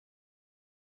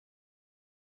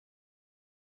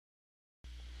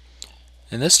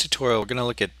In this tutorial, we're going to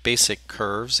look at basic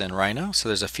curves in Rhino. So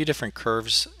there's a few different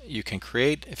curves you can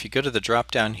create. If you go to the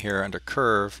drop down here under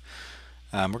curve,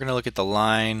 we're going to look at the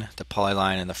line, the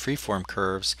polyline, and the freeform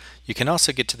curves. You can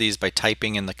also get to these by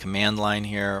typing in the command line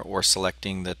here or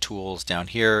selecting the tools down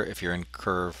here if you're in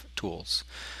curve tools.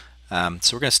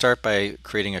 So we're going to start by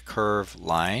creating a curve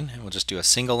line, and we'll just do a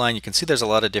single line. You can see there's a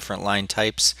lot of different line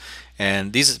types,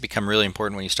 and these become really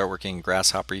important when you start working in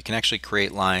Grasshopper. You can actually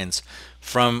create lines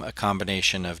from a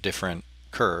combination of different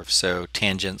curves, so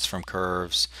tangents from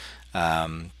curves,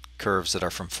 curves that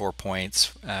are from 4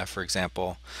 points, for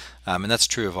example, and that's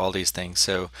true of all these things.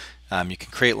 So you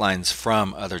can create lines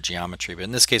from other geometry, but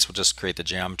in this case we'll just create the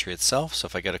geometry itself. So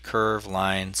if I get a curve,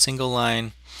 line, single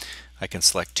line, I can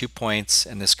select 2 points,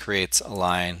 and this creates a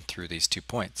line through these 2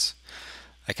 points.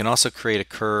 I can also create a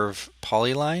curve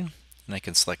polyline, and I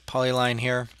can select polyline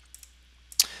here.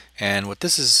 And what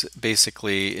this is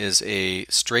basically is a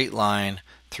straight line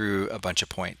through a bunch of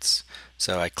points.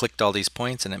 So I clicked all these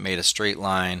points and it made a straight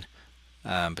line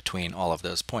between all of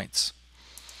those points.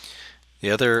 The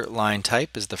other line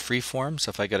type is the freeform. So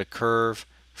if I get a curve,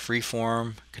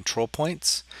 freeform, control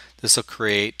points, this will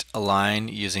create a line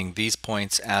using these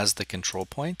points as the control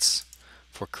points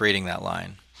for creating that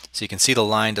line. So you can see the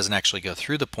line doesn't actually go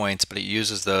through the points, but it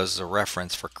uses those as a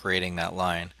reference for creating that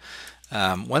line.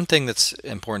 One thing that's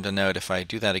important to note, if I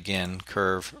do that again,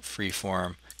 curve,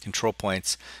 freeform, control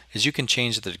points, is you can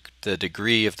change the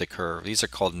degree of the curve. These are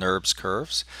called NURBS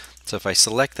curves. So if I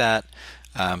select that,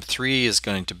 3 is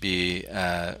going to be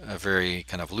a very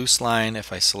kind of loose line.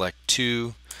 If I select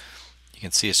 2, you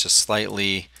can see it's just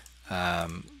slightly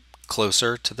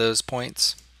closer to those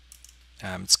points.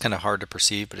 It's kind of hard to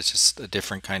perceive, but it's just a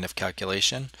different kind of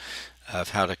calculation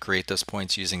of how to create those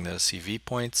points using the CV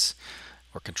points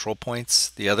or control points.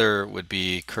 The other would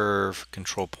be curve,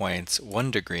 control points,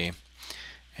 1 degree.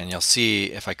 And you'll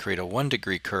see if I create a 1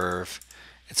 degree curve,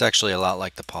 it's actually a lot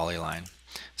like the polyline.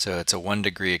 So it's a 1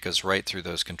 degree, it goes right through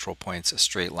those control points, a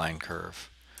straight line curve.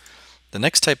 The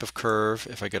next type of curve,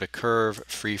 if I get a curve,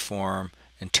 freeform,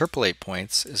 interpolate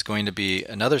points, is going to be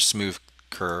another smooth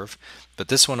curve, but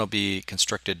this one will be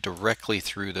constructed directly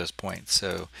through those points.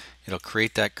 So it'll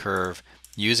create that curve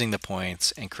using the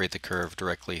points and create the curve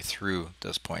directly through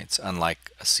those points,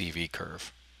 unlike a CV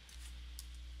curve.